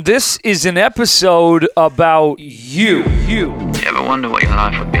This is an episode about you. Do you ever wonder what your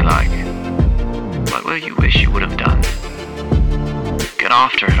life would be like? What will you wish you would have done? Get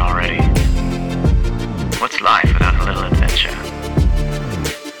after it already. What's life without a little adventure?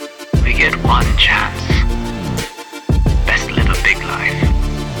 We get one chance. Best live a big life.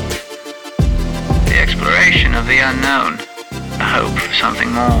 The exploration of the unknown. The hope for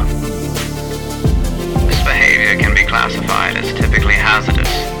something more. This behavior can be classified as typically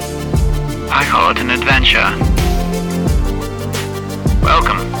hazardous. I call it an adventure.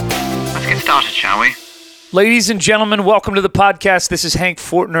 Welcome. Let's get started, shall we? Ladies and gentlemen, welcome to the podcast. This is Hank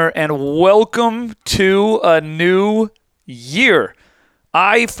Fortner, and welcome to a new year.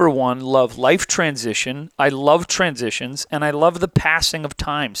 I, for one, love life transition. I love transitions, and I love the passing of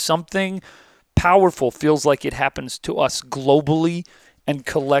time. Something powerful feels like it happens to us globally and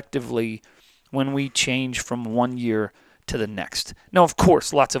collectively when we change from one year to the next. Now, of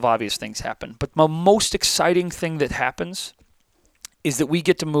course, lots of obvious things happen, but the most exciting thing that happens is that we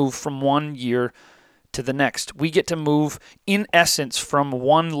get to move from one year to the next. We get to move, in essence, from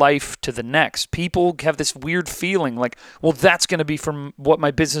one life to the next. People have this weird feeling like, well, that's going to be from what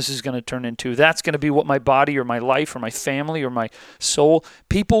my business is going to turn into. That's going to be what my body or my life or my family or my soul.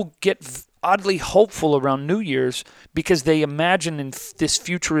 People get oddly hopeful around New Year's because they imagine in this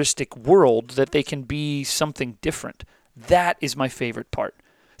futuristic world that they can be something different. That is my favorite part.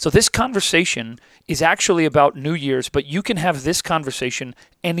 So this conversation is actually about New Year's, but you can have this conversation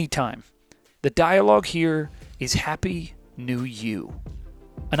anytime. The dialogue here is Happy New You.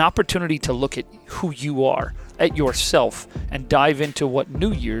 An opportunity to look at who you are, at yourself, and dive into what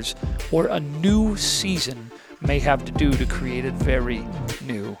New Year's or a new season may have to do to create a very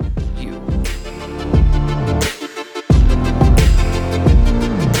new you.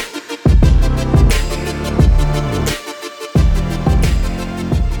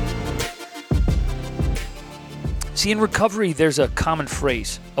 See, in recovery, there's a common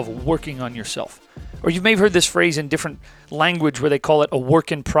phrase of working on yourself. Or you may have heard this phrase in different language where they call it a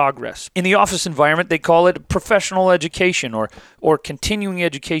work in progress. In the office environment, they call it professional education or continuing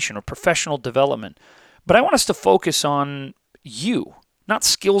education or professional development. But I want us to focus on you, not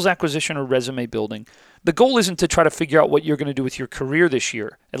skills acquisition or resume building. The goal isn't to try to figure out what you're going to do with your career this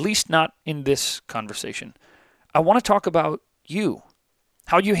year, at least not in this conversation. I want to talk about you,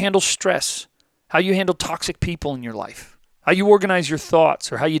 how you handle stress, how you handle toxic people in your life, how you organize your thoughts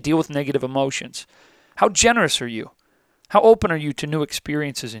or how you deal with negative emotions. How generous are you? How open are you to new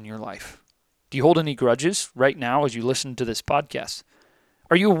experiences in your life? Do you hold any grudges right now as you listen to this podcast?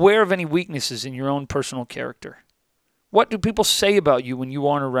 Are you aware of any weaknesses in your own personal character? What do people say about you when you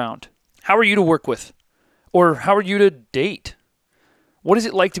aren't around? How are you to work with? Or how are you to date? What is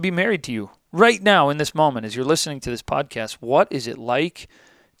it like to be married to you? Right now, in this moment, as you're listening to this podcast, what is it like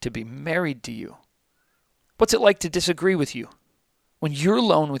to be married to you? What's it like to disagree with you? When you're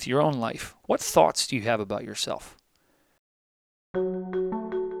alone with your own life, what thoughts do you have about yourself?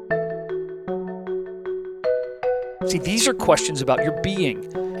 See, these are questions about your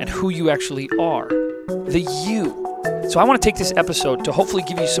being and who you actually are, the you. So I want to take this episode to hopefully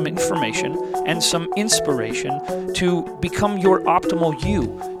give you some information and some inspiration to become your optimal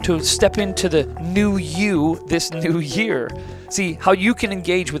you, to step into the new you this new year. See, how you can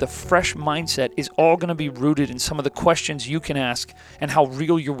engage with a fresh mindset is all going to be rooted in some of the questions you can ask and how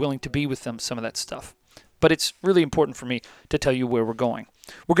real you're willing to be with them, some of that stuff. But it's really important for me to tell you where we're going.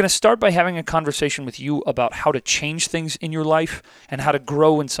 We're going to start by having a conversation with you about how to change things in your life and how to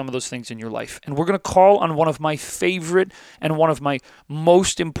grow in some of those things in your life. And we're going to call on one of my favorite and one of my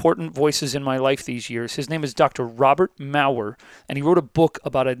most important voices in my life these years. His name is Dr. Robert Maurer, and he wrote a book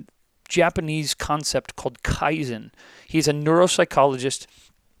about a Japanese concept called Kaizen. He's a neuropsychologist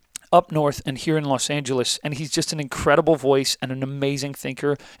up north and here in Los Angeles, and he's just an incredible voice and an amazing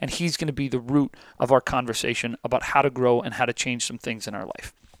thinker, and he's going to be the root of our conversation about how to grow and how to change some things in our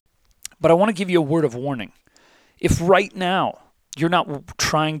life. But I want to give you a word of warning. If right now you're not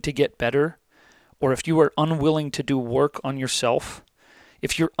trying to get better, or if you are unwilling to do work on yourself,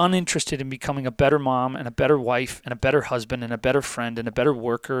 if you're uninterested in becoming a better mom and a better wife and a better husband and a better friend and a better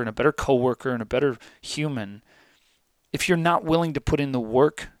worker and a better coworker and a better human, if you're not willing to put in the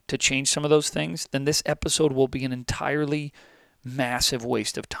work to change some of those things, then this episode will be an entirely massive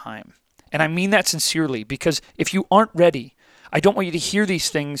waste of time. And I mean that sincerely, because if you aren't ready, I don't want you to hear these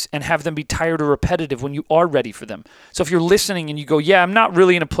things and have them be tired or repetitive when you are ready for them. So if you're listening and you go, yeah, I'm not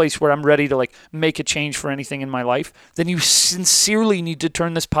really in a place where I'm ready to like make a change for anything in my life, then you sincerely need to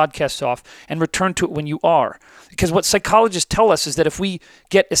turn this podcast off and return to it when you are. Because what psychologists tell us is that if we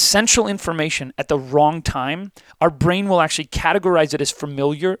get essential information at the wrong time, our brain will actually categorize it as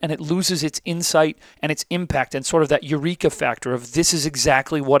familiar and it loses its insight and its impact and sort of that eureka factor of this is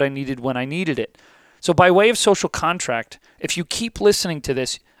exactly what I needed when I needed it. So by way of social contract, if you keep listening to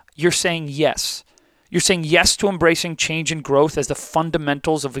this, you're saying yes. You're saying yes to embracing change and growth as the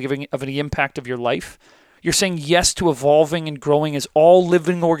fundamentals of the impact of your life. You're saying yes to evolving and growing as all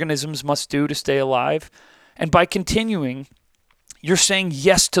living organisms must do to stay alive. And by continuing, you're saying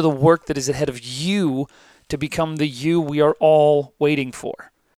yes to the work that is ahead of you to become the you we are all waiting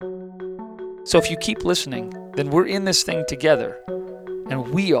for. So if you keep listening, then we're in this thing together.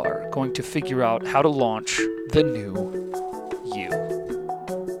 And we are going to figure out how to launch the new you.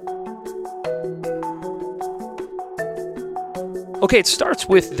 Okay, it starts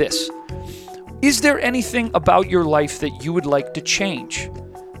with this. Is there anything about your life that you would like to change?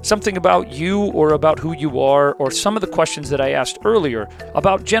 Something about you or about who you are, or some of the questions that I asked earlier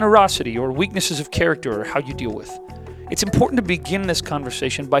about generosity or weaknesses of character or how you deal with. It's important to begin this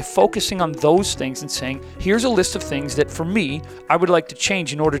conversation by focusing on those things and saying, here's a list of things that for me, I would like to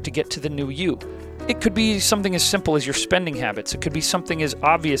change in order to get to the new you. It could be something as simple as your spending habits. It could be something as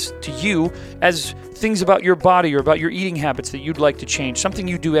obvious to you as things about your body or about your eating habits that you'd like to change, something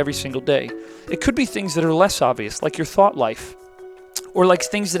you do every single day. It could be things that are less obvious, like your thought life, or like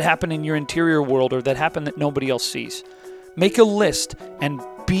things that happen in your interior world or that happen that nobody else sees. Make a list and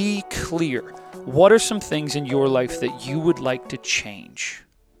be clear. What are some things in your life that you would like to change?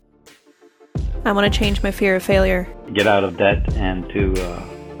 I want to change my fear of failure. Get out of debt and to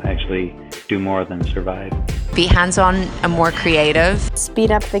actually do more than survive. Be hands-on and more creative.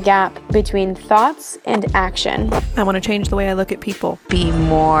 Speed up the gap between thoughts and action. I want to change the way I look at people. Be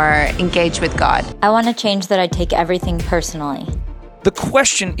more engaged with God. I want to change that I take everything personally. The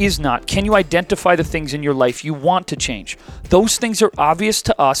question is not, can you identify the things in your life you want to change? Those things are obvious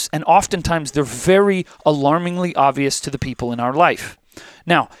to us, and oftentimes they're very alarmingly obvious to the people in our life.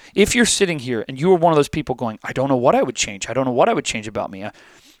 Now, if you're sitting here and you are one of those people going, I don't know what I would change. I don't know what I would change about me.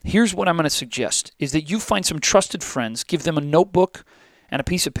 Here's what I'm going to suggest, is that you find some trusted friends, give them a notebook and a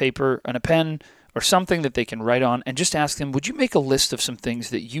piece of paper and a pen or something that they can write on, and just ask them, would you make a list of some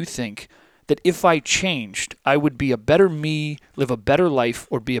things that you think that if I changed, I would be a better me, live a better life,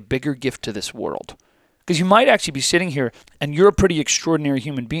 or be a bigger gift to this world? Because you might actually be sitting here and you're a pretty extraordinary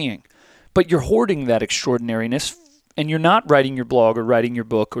human being, but you're hoarding that extraordinariness and you're not writing your blog or writing your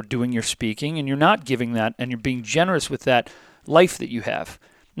book or doing your speaking, and you're not giving that and you're being generous with that life that you have.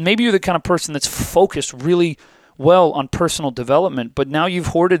 Maybe you're the kind of person that's focused really well on personal development, but now you've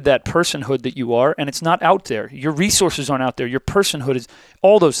hoarded that personhood that you are, and it's not out there. Your resources aren't out there. Your personhood is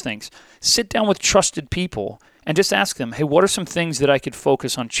all those things. Sit down with trusted people and just ask them, hey, what are some things that I could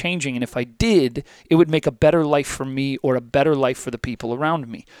focus on changing? And if I did, it would make a better life for me or a better life for the people around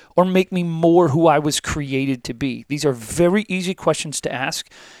me, or make me more who I was created to be. These are very easy questions to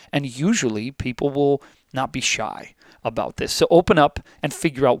ask, and usually people will not be shy about this. So open up and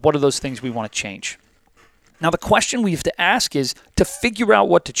figure out what are those things we want to change. Now, the question we have to ask is, to figure out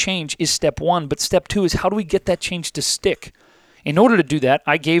what to change is step one, but step two is how do we get that change to stick? In order to do that,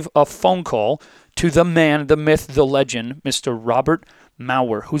 I gave a phone call to the man, the myth, the legend, Mr. Robert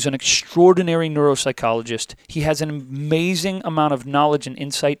Maurer, who's an extraordinary neuropsychologist. He has an amazing amount of knowledge and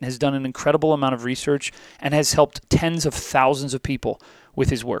insight and has done an incredible amount of research and has helped tens of thousands of people with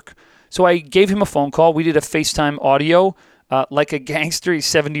his work. So I gave him a phone call. We did a FaceTime audio. Like a gangster, he's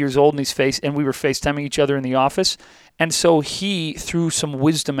 70 years old and we were FaceTiming each other in the office. And so he threw some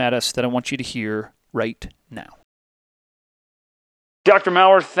wisdom at us that I want you to hear right now. Dr.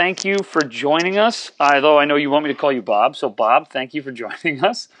 Maurer, thank you for joining us. Although I know you want me to call you Bob. So Bob, thank you for joining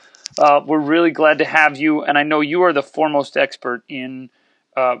us. We're really glad to have you. And I know you are the foremost expert in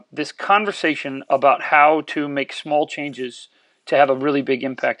this conversation about how to make small changes to have a really big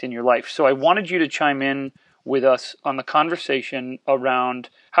impact in your life. So I wanted you to chime in with us on the conversation around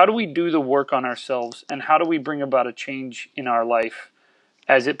how do we do the work on ourselves and how do we bring about a change in our life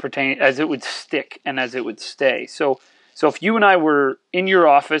as it would stick and as it would stay. So if you and I were in your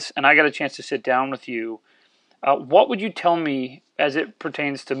office and I got a chance to sit down with you, what would you tell me as it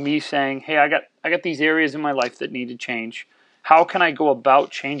pertains to me saying, hey, I got these areas in my life that need to change. How can I go about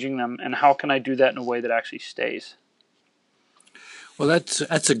changing them, and how can I do that in a way that actually stays? Well,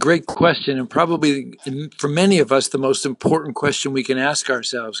 that's a great question, and probably for many of us the most important question we can ask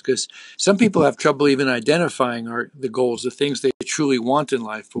ourselves, because some people have trouble even identifying the goals, the things they truly want in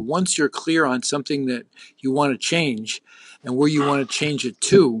life. But once you're clear on something that you want to change and where you want to change it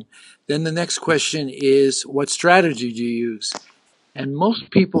to, then the next question is, what strategy do you use? And most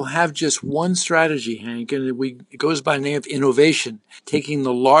people have just one strategy, Hank, and it goes by the name of innovation, taking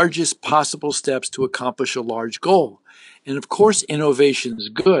the largest possible steps to accomplish a large goal. And of course, innovation is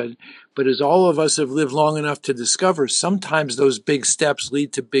good, but as all of us have lived long enough to discover, sometimes those big steps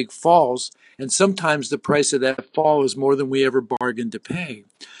lead to big falls, and sometimes the price of that fall is more than we ever bargained to pay.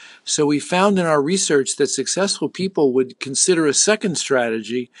 So we found in our research that successful people would consider a second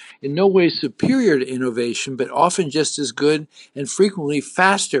strategy in no way superior to innovation, but often just as good and frequently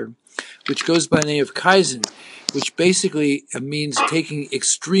faster, which goes by the name of Kaizen, which basically means taking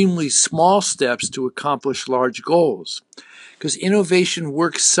extremely small steps to accomplish large goals. Because innovation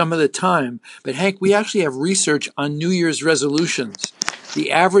works some of the time, but Hank, we actually have research on New Year's resolutions. The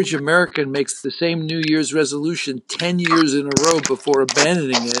average American makes the same New Year's resolution 10 years in a row before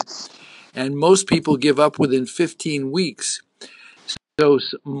abandoning it, and most people give up within 15 weeks. So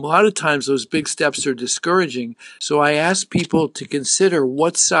a lot of times those big steps are discouraging. So I ask people to consider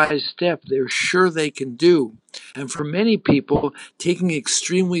what size step they're sure they can do. And for many people, taking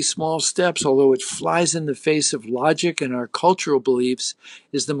extremely small steps, although it flies in the face of logic and our cultural beliefs,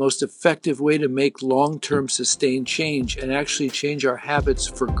 is the most effective way to make long-term sustained change and actually change our habits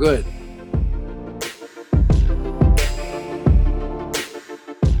for good.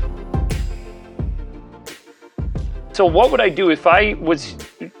 So what would I do if I was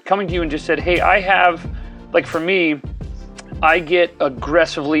coming to you and just said, hey, I have, like for me, I get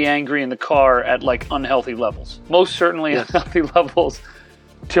aggressively angry in the car at like unhealthy levels, most certainly unhealthy levels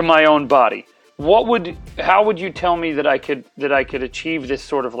to my own body. How would you tell me that I could achieve this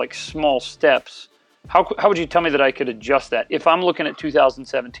sort of like small steps? How would you tell me that I could adjust that? If I'm looking at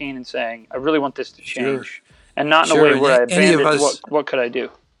 2017 and saying, I really want this to change and not in a way where I abandon, what could I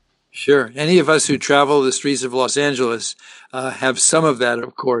do? Sure. Any of us who travel the streets of Los Angeles have some of that,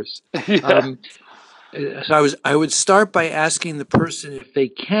 of course. So I would start by asking the person, if they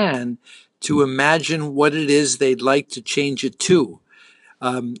can, to imagine what it is they'd like to change it to.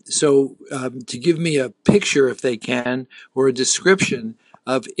 To give me a picture, if they can, or a description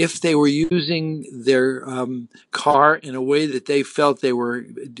of if they were using their car in a way that they felt they were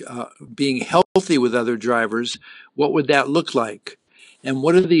being healthy with other drivers, what would that look like? And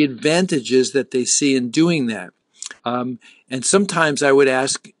what are the advantages that they see in doing that? And sometimes I would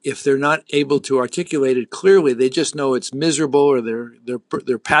ask, if they're not able to articulate it clearly, they just know it's miserable or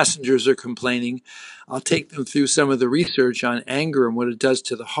their passengers are complaining, I'll take them through some of the research on anger and what it does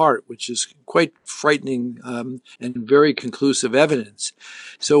to the heart, which is quite frightening and very conclusive evidence.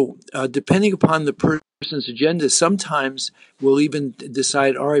 So depending upon the person's agenda, sometimes we'll even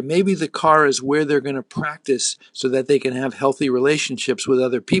decide, all right, maybe the car is where they're going to practice so that they can have healthy relationships with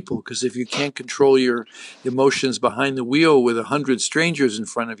other people. Because if you can't control your emotions behind the wheel with 100 strangers in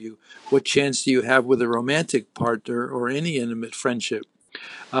front of you, what chance do you have with a romantic partner or any intimate friendship?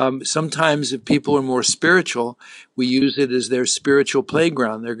 Sometimes if people are more spiritual, we use it as their spiritual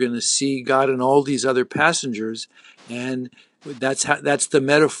playground. They're going to see God in all these other passengers, and that's the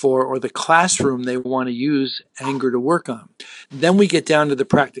metaphor or the classroom they want to use anger to work on. Then we get down to the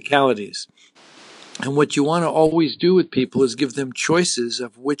practicalities. And what you want to always do with people is give them choices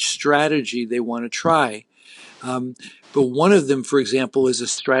of which strategy they want to try. But one of them, for example, is a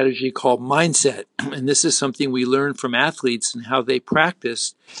strategy called mindset. And this is something we learn from athletes and how they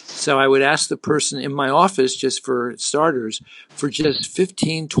practice. So I would ask the person in my office, just for starters, for just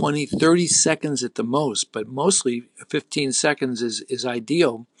 15, 20, 30 seconds at the most, but mostly 15 seconds is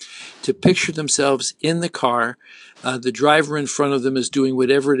ideal, to picture themselves in the car. The driver in front of them is doing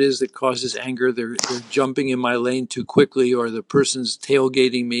whatever it is that causes anger. They're jumping in my lane too quickly, or the person's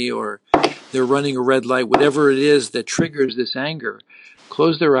tailgating me, or they're running a red light, whatever it is that triggers this anger.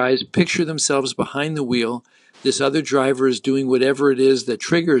 Close their eyes, picture themselves behind the wheel. This other driver is doing whatever it is that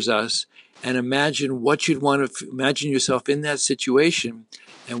triggers us, and imagine what you'd want to imagine yourself in that situation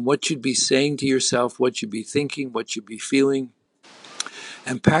and what you'd be saying to yourself, what you'd be thinking, what you'd be feeling.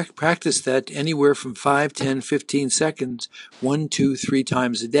 And practice that anywhere from 5, 10, 15 seconds, 1, 2, 3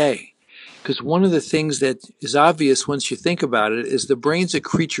 times a day. Because one of the things that is obvious once you think about it is the brain's a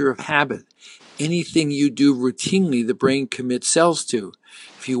creature of habit. Anything you do routinely, the brain commits cells to.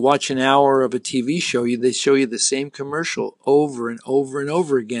 If you watch an hour of a TV show, they show you the same commercial over and over and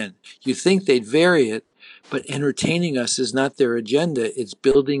over again. You think they'd vary it, But entertaining us is not their agenda. It's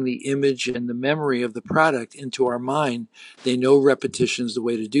building the image and the memory of the product into our mind. They know repetition is the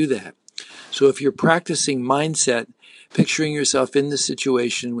way to do that. So if you're practicing mindset, picturing yourself in the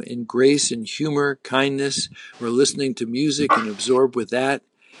situation in grace and humor, kindness, or listening to music and absorb with that,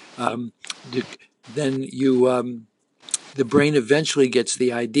 then the brain eventually gets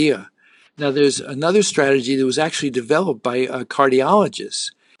the idea. Now, there's another strategy that was actually developed by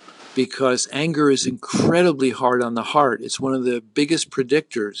cardiologists because anger is incredibly hard on the heart. It's one of the biggest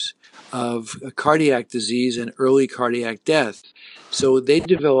predictors of cardiac disease and early cardiac death. So they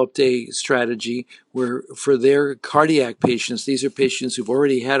developed a strategy where for their cardiac patients, these are patients who've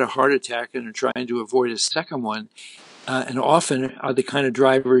already had a heart attack and are trying to avoid a second one, and often are the kind of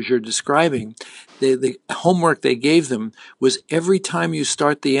drivers you're describing. The homework they gave them was every time you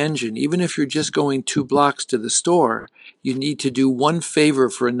start the engine, even if you're just going 2 blocks to the store, you need to do one favor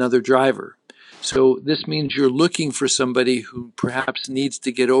for another driver. So this means you're looking for somebody who perhaps needs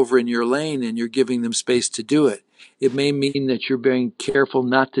to get over in your lane and you're giving them space to do it. It may mean that you're being careful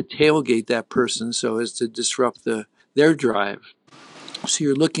not to tailgate that person so as to disrupt their drive. So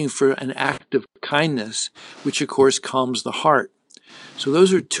you're looking for an act of kindness, which of course calms the heart. So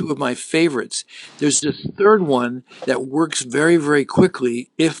those are two of my favorites. There's this third one that works very, very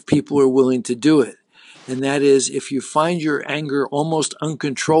quickly if people are willing to do it. And that is if you find your anger almost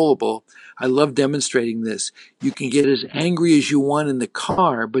uncontrollable, I love demonstrating this. You can get as angry as you want in the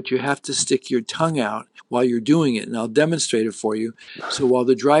car, but you have to stick your tongue out while you're doing it. And I'll demonstrate it for you. So while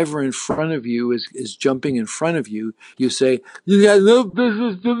the driver in front of you is jumping in front of you, you say, "You got no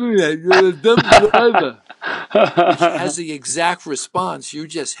business doing that. You're a dumb driver." Which has the exact response you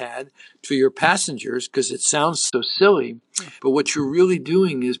just had to your passengers because it sounds so silly. But what you're really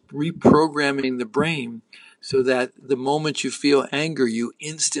doing is reprogramming the brain so that the moment you feel anger, you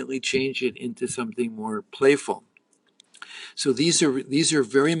instantly change it into something more playful. So these are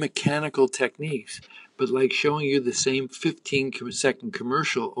very mechanical techniques, but like showing you the same 15-second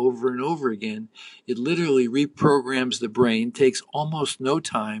commercial over and over again, it literally reprograms the brain, takes almost no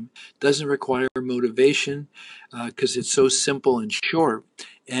time, doesn't require motivation because it's so simple and short.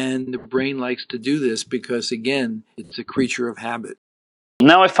 And the brain likes to do this because, again, it's a creature of habit.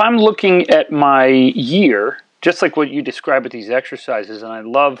 Now, if I'm looking at my year, just like what you described with these exercises, and I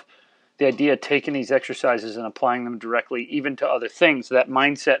love the idea of taking these exercises and applying them directly even to other things, that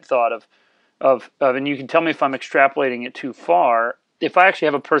mindset thought of and you can tell me if I'm extrapolating it too far. If I actually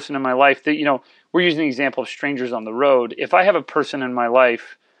have a person in my life that, we're using the example of strangers on the road. If I have a person in my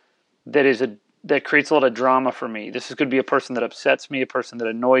life that creates a lot of drama for me, this is going to be a person that upsets me, a person that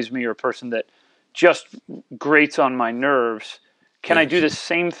annoys me, or a person that just grates on my nerves. Can I do the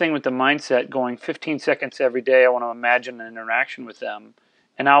same thing with the mindset, going 15 seconds every day? I want to imagine an interaction with them,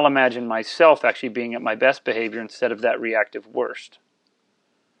 and I'll imagine myself actually being at my best behavior instead of that reactive worst.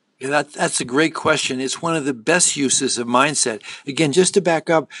 Yeah, that's a great question. It's one of the best uses of mindset. Again, just to back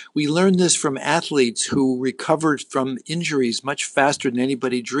up, we learned this from athletes who recovered from injuries much faster than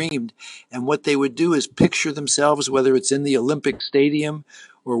anybody dreamed. And what they would do is picture themselves, whether it's in the Olympic Stadium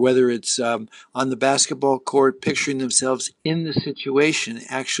or whether it's on the basketball court, picturing themselves in the situation,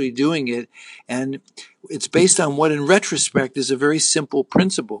 actually doing it. And it's based on what in retrospect is a very simple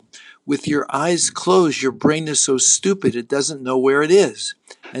principle. With your eyes closed, your brain is so stupid it doesn't know where it is,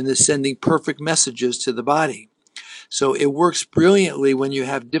 and is sending perfect messages to the body. So it works brilliantly when you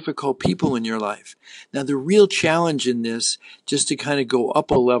have difficult people in your life. Now, the real challenge in this, just to kind of go up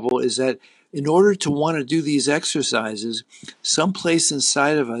a level, is that in order to want to do these exercises, someplace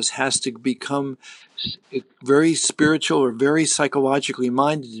inside of us has to become very spiritual or very psychologically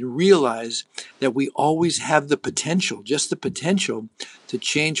minded and realize that we always have the potential, just the potential, to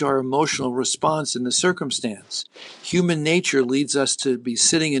change our emotional response in the circumstance. Human nature leads us to be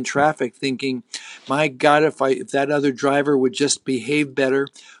sitting in traffic thinking, my God, if that other driver would just behave better,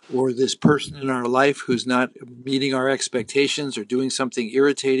 or this person in our life who's not meeting our expectations or doing something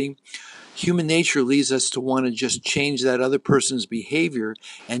irritating. Human nature leads us to want to just change that other person's behavior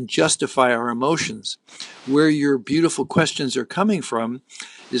and justify our emotions. Where your beautiful questions are coming from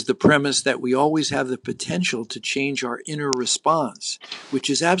is the premise that we always have the potential to change our inner response, which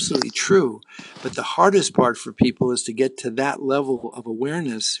is absolutely true. But the hardest part for people is to get to that level of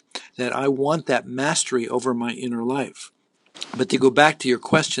awareness that I want that mastery over my inner life. But to go back to your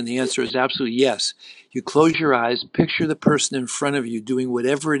question, the answer is absolutely yes. You close your eyes, picture the person in front of you doing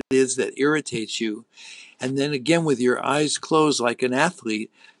whatever it is that irritates you. And then again, with your eyes closed like an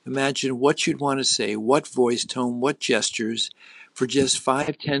athlete, imagine what you'd want to say, what voice tone, what gestures for just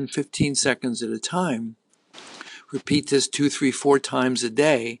 5, 10, 15 seconds at a time. Repeat this 2, 3, 4 times a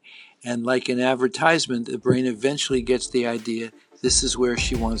day. And like an advertisement, the brain eventually gets the idea, this is where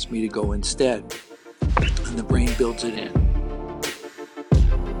she wants me to go instead. And the brain builds it in.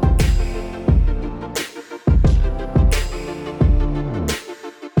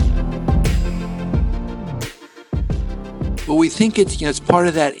 But we think it's part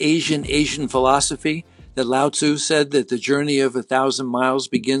of that Asian philosophy that Lao Tzu said that the journey of 1,000 miles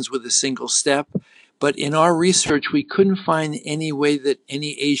begins with a single step. But in our research, we couldn't find any way that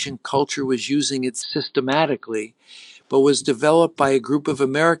any Asian culture was using it systematically, but was developed by a group of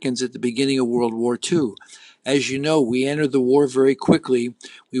Americans at the beginning of World War II. As you know, we entered the war very quickly.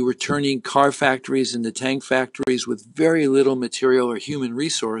 We were turning car factories into tank factories with very little material or human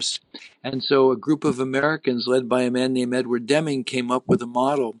resource. And so a group of Americans led by a man named Edward Deming came up with a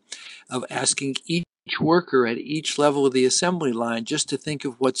model of asking each worker at each level of the assembly line just to think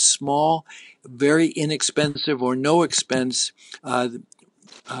of what small, very inexpensive or no expense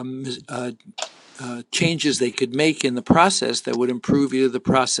changes they could make in the process that would improve either the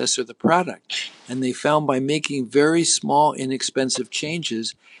process or the product. And they found by making very small, inexpensive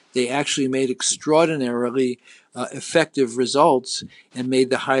changes, they actually made extraordinarily effective results and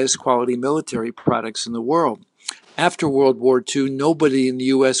made the highest quality military products in the world. After World War II, nobody in the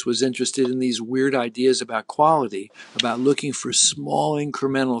U.S. was interested in these weird ideas about quality, about looking for small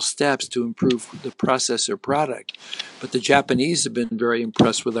incremental steps to improve the process or product. But the Japanese have been very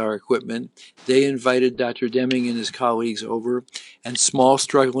impressed with our equipment. They invited Dr. Deming and his colleagues over, and small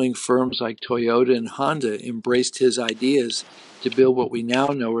struggling firms like Toyota and Honda embraced his ideas to build what we now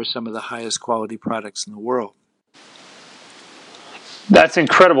know are some of the highest quality products in the world. That's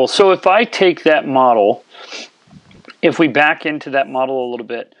incredible. So if I take that model, if we back into that model a little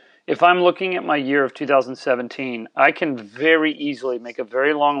bit, if I'm looking at my year of 2017, I can very easily make a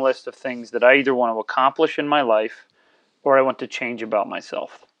very long list of things that I either want to accomplish in my life or I want to change about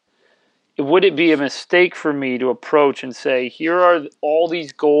myself. Would it be a mistake for me to approach and say, here are all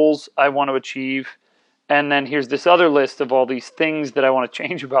these goals I want to achieve, and then here's this other list of all these things that I want to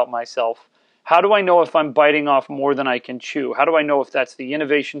change about myself? How do I know if I'm biting off more than I can chew? How do I know if that's the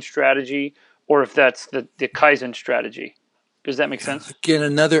innovation strategy or if that's the Kaizen strategy? Does that make sense? Again,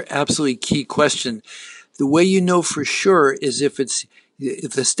 another absolutely key question. The way you know for sure is if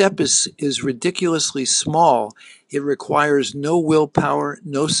the step is ridiculously small, it requires no willpower,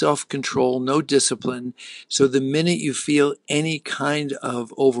 no self-control, no discipline. So the minute you feel any kind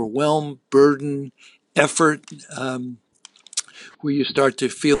of overwhelm, burden, effort, where you start to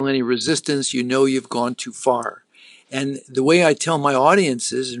feel any resistance, you know you've gone too far. And the way I tell my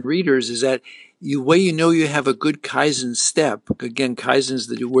audiences and readers is that the way you know you have a good Kaizen step, again, Kaizen is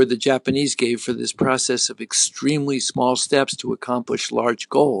the word the Japanese gave for this process of extremely small steps to accomplish large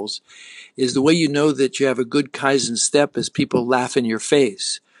goals, is the way you know that you have a good Kaizen step is people laugh in your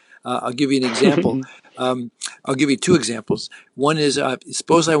face. I'll give you an example. I'll give you two examples. One is,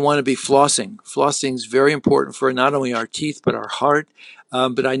 suppose I want to be flossing. Flossing is very important for not only our teeth, but our heart,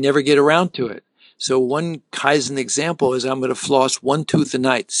 but I never get around to it. So one Kaizen example is I'm going to floss one tooth a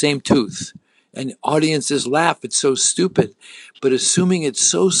night, same tooth. And audiences laugh, it's so stupid. But assuming it's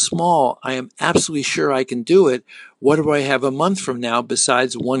so small, I am absolutely sure I can do it. What do I have a month from now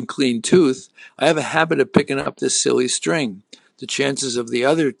besides one clean tooth? I have a habit of picking up this silly string. The chances of the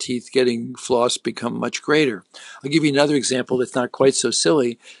other teeth getting flossed become much greater. I'll give you another example that's not quite so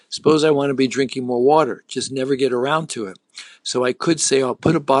silly. Suppose I want to be drinking more water, just never get around to it. So I could say I'll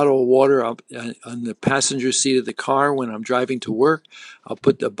put a bottle of water up on the passenger seat of the car when I'm driving to work. I'll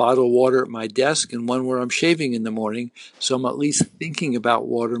put the bottle of water at my desk and one where I'm shaving in the morning, so I'm at least thinking about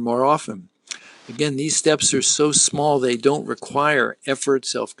water more often. Again, these steps are so small they don't require effort,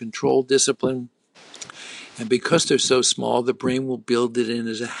 self-control, discipline. And because they're so small, the brain will build it in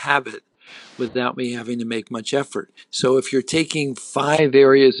as a habit without me having to make much effort. So if you're taking 5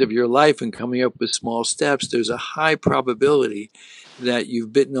 areas of your life and coming up with small steps, there's a high probability that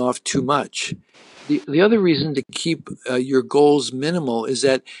you've bitten off too much. The other reason to keep your goals minimal is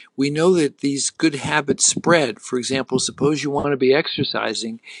that we know that these good habits spread. For example, suppose you want to be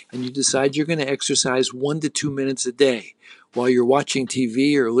exercising and you decide you're going to exercise 1 to 2 minutes a day. While you're watching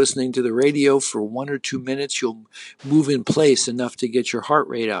TV or listening to the radio for 1 or 2 minutes, you'll move in place enough to get your heart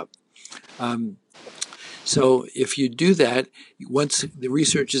rate up. So if you do that, once the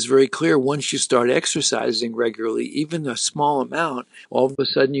research is very clear, once you start exercising regularly, even a small amount, all of a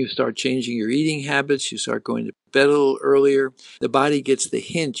sudden you start changing your eating habits, you start going to bed a little earlier. The body gets the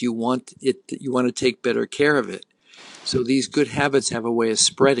hint you want to take better care of it. So these good habits have a way of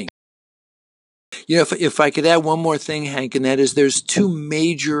spreading. If I could add one more thing, Hank, and that is there's two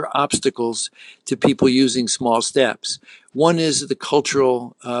major obstacles to people using small steps. One is the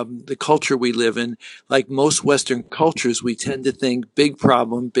culture we live in. Like most Western cultures, we tend to think big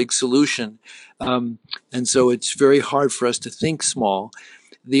problem, big solution. And so it's very hard for us to think small.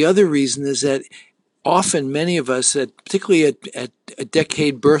 The other reason is that often many of us, particularly at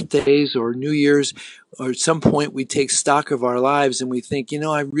decade birthdays or New Year's, or at some point we take stock of our lives and we think,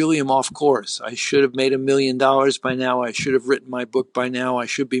 I really am off course. I should have made $1 million by now. I should have written my book by now. I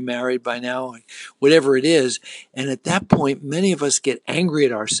should be married by now, whatever it is. And at that point, many of us get angry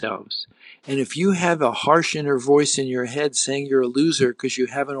at ourselves. And if you have a harsh inner voice in your head saying you're a loser because you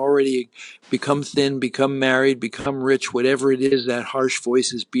haven't already become thin, become married, become rich, whatever it is that harsh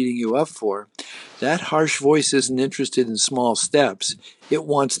voice is beating you up for, that harsh voice isn't interested in small steps. It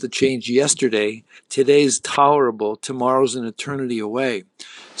wants to change yesterday. Today's tolerable. Tomorrow's an eternity away.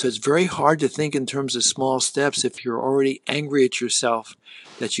 So it's very hard to think in terms of small steps if you're already angry at yourself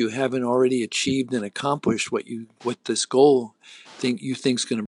that you haven't already achieved and accomplished what this goal you think's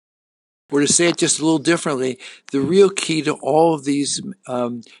going to. Or to say it just a little differently, the real key to all of these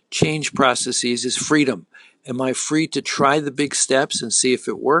change processes is freedom. Am I free to try the big steps and see if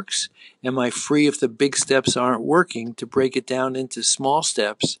it works? Am I free, if the big steps aren't working, to break it down into small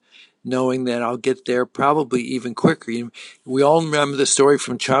steps, knowing that I'll get there probably even quicker? We all remember the story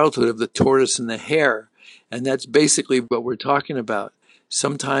from childhood of the tortoise and the hare, and that's basically what we're talking about.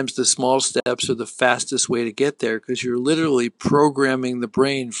 Sometimes the small steps are the fastest way to get there because you're literally programming the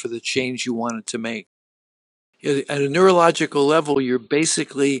brain for the change you want it to make. At a neurological level, you're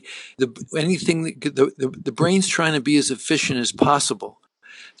basically the brain's trying to be as efficient as possible.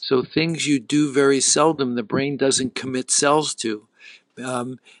 So things you do very seldom, the brain doesn't commit cells to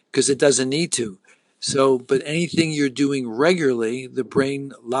because it doesn't need to. So, but anything you're doing regularly, the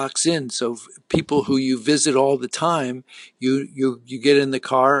brain locks in. So people who you visit all the time, you get in the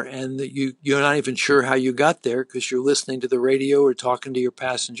car and you're not even sure how you got there because you're listening to the radio or talking to your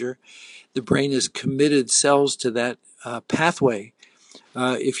passenger. The brain has committed cells to that pathway.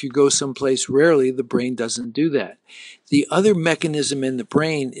 If you go someplace rarely, the brain doesn't do that. The other mechanism in the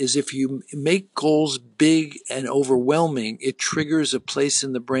brain is if you make goals big and overwhelming, it triggers a place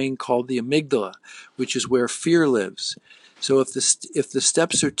in the brain called the amygdala, which is where fear lives. So if the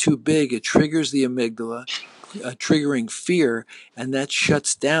steps are too big, it triggers the amygdala, triggering fear, and that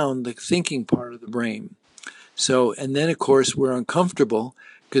shuts down the thinking part of the brain. So, and then of course we're uncomfortable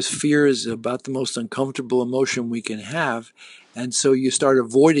because fear is about the most uncomfortable emotion we can have. And so you start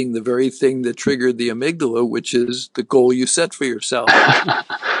avoiding the very thing that triggered the amygdala, which is the goal you set for yourself.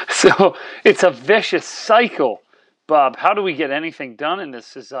 So it's a vicious cycle. Bob, how do we get anything done in this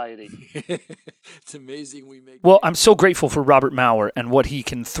society? It's amazing we make. Well, I'm so grateful for Robert Maurer and what he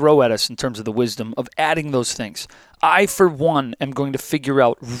can throw at us in terms of the wisdom of adding those things. I, for one, am going to figure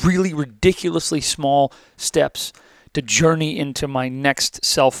out really ridiculously small steps to journey into my next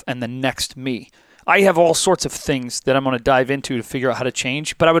self and the next me. I have all sorts of things that I'm going to dive into to figure out how to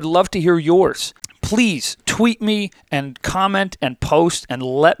change, but I would love to hear yours. Please tweet me and comment and post and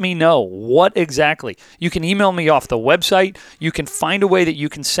let me know what exactly. You can email me off the website. You can find a way that you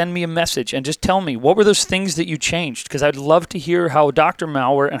can send me a message and just tell me what were those things that you changed, because I'd love to hear how Dr.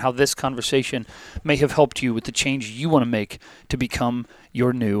 Maurer and how this conversation may have helped you with the change you want to make to become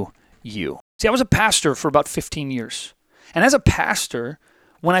your new you. See, I was a pastor for about 15 years. And as a pastor,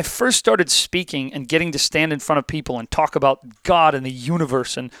 when I first started speaking and getting to stand in front of people and talk about God and the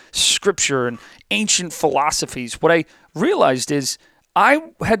universe and scripture and ancient philosophies, what I realized is I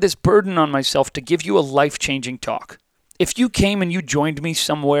had this burden on myself to give you a life-changing talk. If you came and you joined me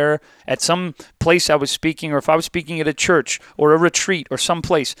somewhere at some place I was speaking, or if I was speaking at a church or a retreat or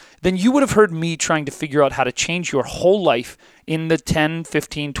someplace, then you would have heard me trying to figure out how to change your whole life in the 10,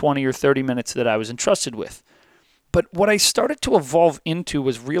 15, 20, or 30 minutes that I was entrusted with. But what I started to evolve into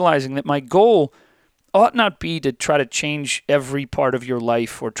was realizing that my goal ought not be to try to change every part of your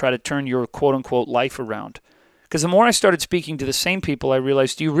life or try to turn your quote-unquote life around. Because the more I started speaking to the same people, I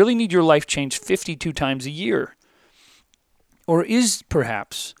realized, do you really need your life changed 52 times a year? Or is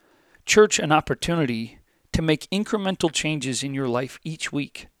perhaps church an opportunity to make incremental changes in your life each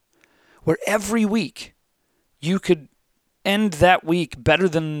week, where every week you could end that week better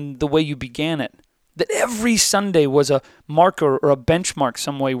than the way you began it? That every Sunday was a marker or a benchmark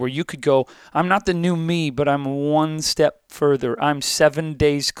some way where you could go, I'm not the new me, but I'm one step further. I'm 7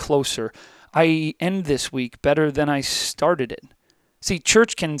 days closer. I end this week better than I started it. See,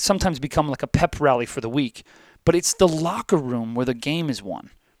 church can sometimes become like a pep rally for the week, but it's the locker room where the game is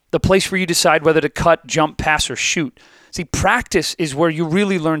won. the place where you decide whether to cut, jump, pass, or shoot. See, practice is where you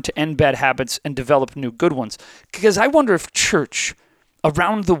really learn to end bad habits and develop new good ones. Because I wonder if church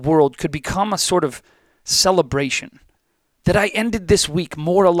around the world could become a sort of celebration. That I ended this week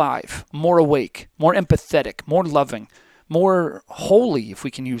more alive, more awake, more empathetic, more loving, more holy, if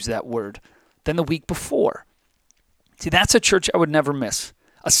we can use that word, than the week before. See, that's a church I would never miss.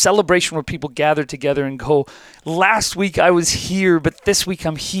 A celebration where people gather together and go, last week I was here, but this week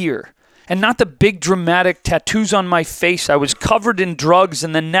I'm here. And not the big dramatic tattoos on my face. I was covered in drugs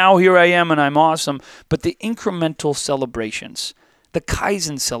and then now here I am and I'm awesome. But the incremental celebrations, the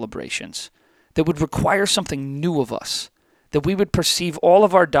Kaizen celebrations that would require something new of us, that we would perceive all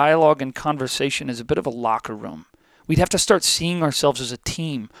of our dialogue and conversation as a bit of a locker room. We'd have to start seeing ourselves as a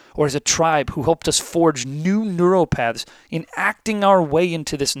team or as a tribe who helped us forge new neuropaths in acting our way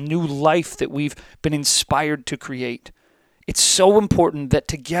into this new life that we've been inspired to create. It's so important that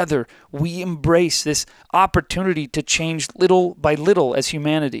together we embrace this opportunity to change little by little as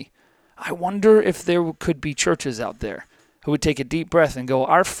humanity. I wonder if there could be churches out there who would take a deep breath and go,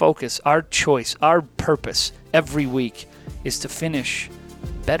 our focus, our choice, our purpose every week is to finish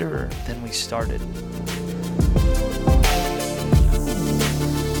better than we started.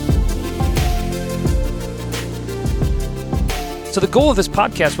 So the goal of this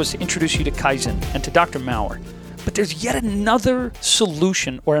podcast was to introduce you to Kaizen and to Dr. Maurer. But there's yet another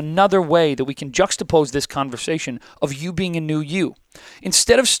solution or another way that we can juxtapose this conversation of you being a new you.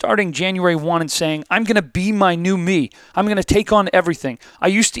 Instead of starting January 1 and saying, I'm going to be my new me. I'm going to take on everything. I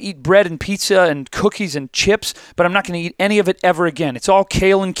used to eat bread and pizza and cookies and chips, but I'm not going to eat any of it ever again. It's all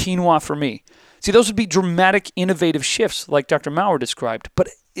kale and quinoa for me. See, those would be dramatic, innovative shifts like Dr. Maurer described. But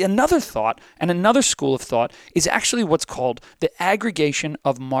another thought and another school of thought is actually what's called the aggregation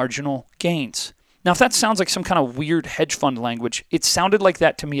of marginal gains. Now, if that sounds like some kind of weird hedge fund language, it sounded like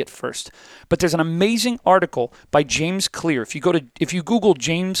that to me at first. But there's an amazing article by James Clear. If you Google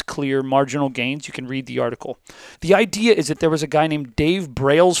James Clear marginal gains, you can read the article. The idea is that there was a guy named Dave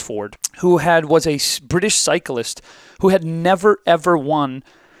Brailsford who was a British cyclist who had never ever won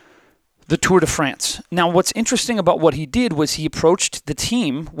the Tour de France. Now, what's interesting about what he did was he approached the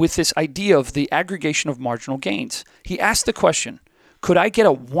team with this idea of the aggregation of marginal gains. He asked the question, could I get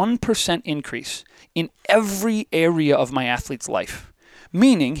a 1% increase in every area of my athlete's life?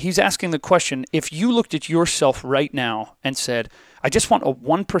 Meaning, he's asking the question, if you looked at yourself right now and said, I just want a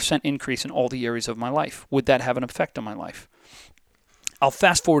 1% increase in all the areas of my life, would that have an effect on my life? I'll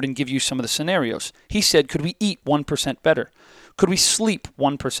fast forward and give you some of the scenarios. He said, could we eat 1% better? Could we sleep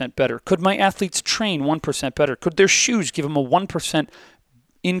 1% better? Could my athletes train 1% better? Could their shoes give them a 1%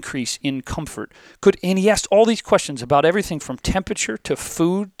 increase in comfort? And he asked all these questions about everything from temperature to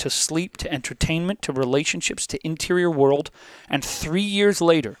food to sleep to entertainment to relationships to interior world. And 3 years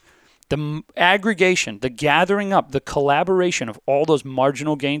later, the aggregation, the gathering up, the collaboration of all those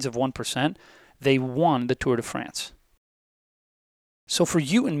marginal gains of 1%, they won the Tour de France. So for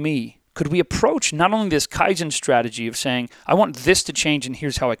you and me, could we approach not only this Kaizen strategy of saying, I want this to change and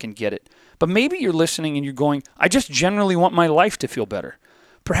here's how I can get it, but maybe you're listening and you're going, I just generally want my life to feel better.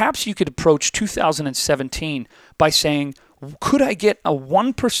 Perhaps you could approach 2017 by saying, could I get a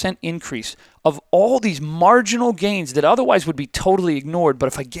 1% increase of all these marginal gains that otherwise would be totally ignored, but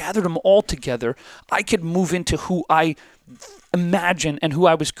if I gathered them all together, I could move into who I imagine and who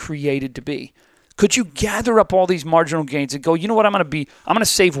I was created to be. Could you gather up all these marginal gains and go, you know what, I'm going to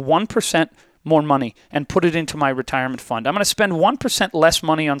save 1% more money and put it into my retirement fund. I'm going to spend 1% less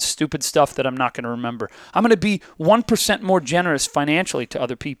money on stupid stuff that I'm not going to remember. I'm going to be 1% more generous financially to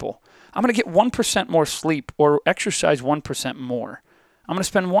other people. I'm going to get 1% more sleep or exercise 1% more. I'm going to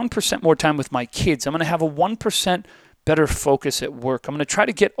spend 1% more time with my kids. I'm going to have a 1% better focus at work. I'm going to try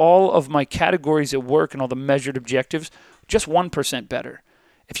to get all of my categories at work and all the measured objectives just 1% better.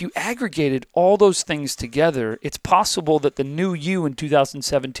 If you aggregated all those things together, it's possible that the new you in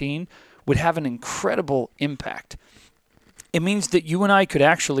 2017 would have an incredible impact. It means that you and I could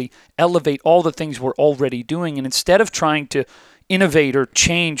actually elevate all the things we're already doing, and instead of trying to innovate or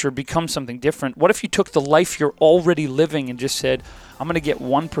change or become something different, what if you took the life you're already living and just said, I'm going to get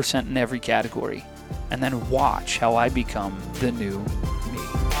 1% in every category, and then watch how I become the new me.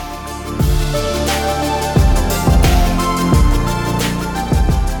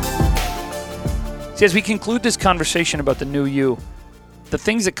 See, as we conclude this conversation about the new you, the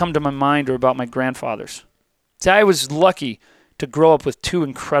things that come to my mind are about my grandfathers. See, I was lucky to grow up with two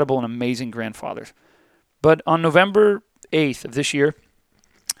incredible and amazing grandfathers. But on November 8th of this year,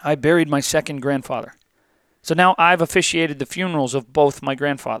 I buried my second grandfather. So now I've officiated the funerals of both my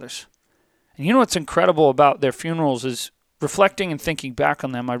grandfathers. And you know what's incredible about their funerals is reflecting and thinking back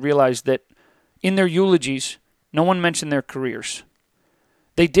on them, I realized that in their eulogies, no one mentioned their careers.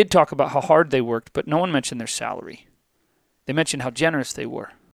 They did talk about how hard they worked, but no one mentioned their salary. They mentioned how generous they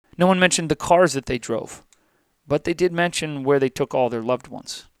were. No one mentioned the cars that they drove, but they did mention where they took all their loved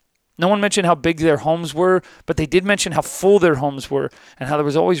ones. No one mentioned how big their homes were, but they did mention how full their homes were and how there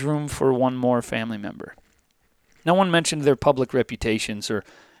was always room for one more family member. No one mentioned their public reputations or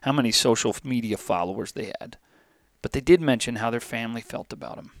how many social media followers they had, but they did mention how their family felt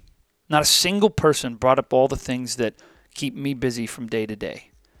about them. Not a single person brought up all the things that keep me busy from day to day,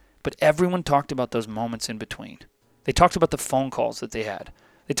 but everyone talked about those moments in between. They talked about the phone calls that they had.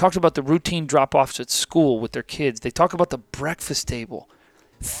 They talked about the routine drop-offs at school with their kids. They talked about the breakfast table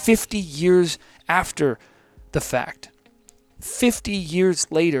 50 years after the fact. 50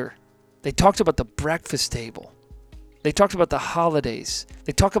 years later, they talked about the breakfast table. They talked about the holidays.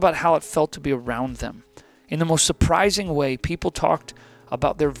 They talked about how it felt to be around them. In the most surprising way, people talked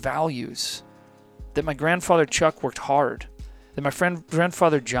about their values. That my grandfather Chuck worked hard. That my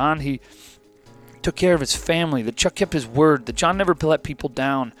grandfather John, he took care of his family. That Chuck kept his word. That John never let people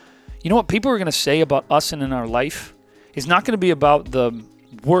down. You know what people are going to say about us and in our life is not going to be about the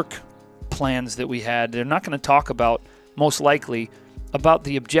work plans that we had. They're not going to talk about, most likely, about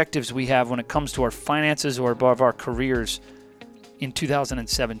the objectives we have when it comes to our finances or above our careers in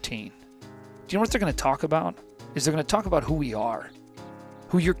 2017. Do you know what they're going to talk about? Is they're going to talk about who we are,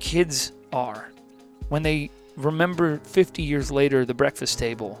 who your kids are, when they remember 50 years later the breakfast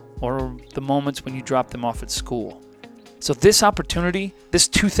table or the moments when you drop them off at school. So this opportunity, this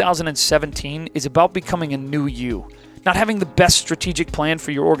 2017, is about becoming a new you. Not having the best strategic plan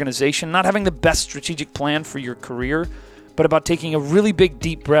for your organization, not having the best strategic plan for your career, but about taking a really big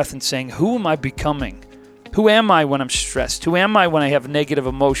deep breath and saying, who am I becoming? Who am I when I'm stressed? Who am I when I have negative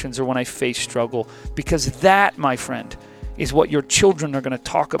emotions or when I face struggle? Because that, my friend, is what your children are going to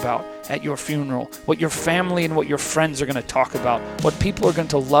talk about at your funeral, what your family and what your friends are going to talk about. What people are going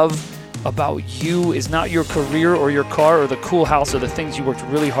to love about you is not your career or your car or the cool house or the things you worked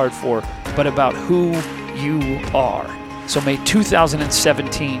really hard for, but about who you are. So may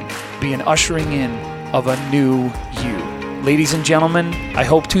 2017 be an ushering in of a new you. Ladies and gentlemen, I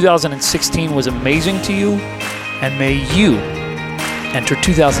hope 2016 was amazing to you, and may you enter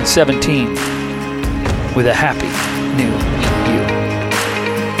 2017 with a happy new you.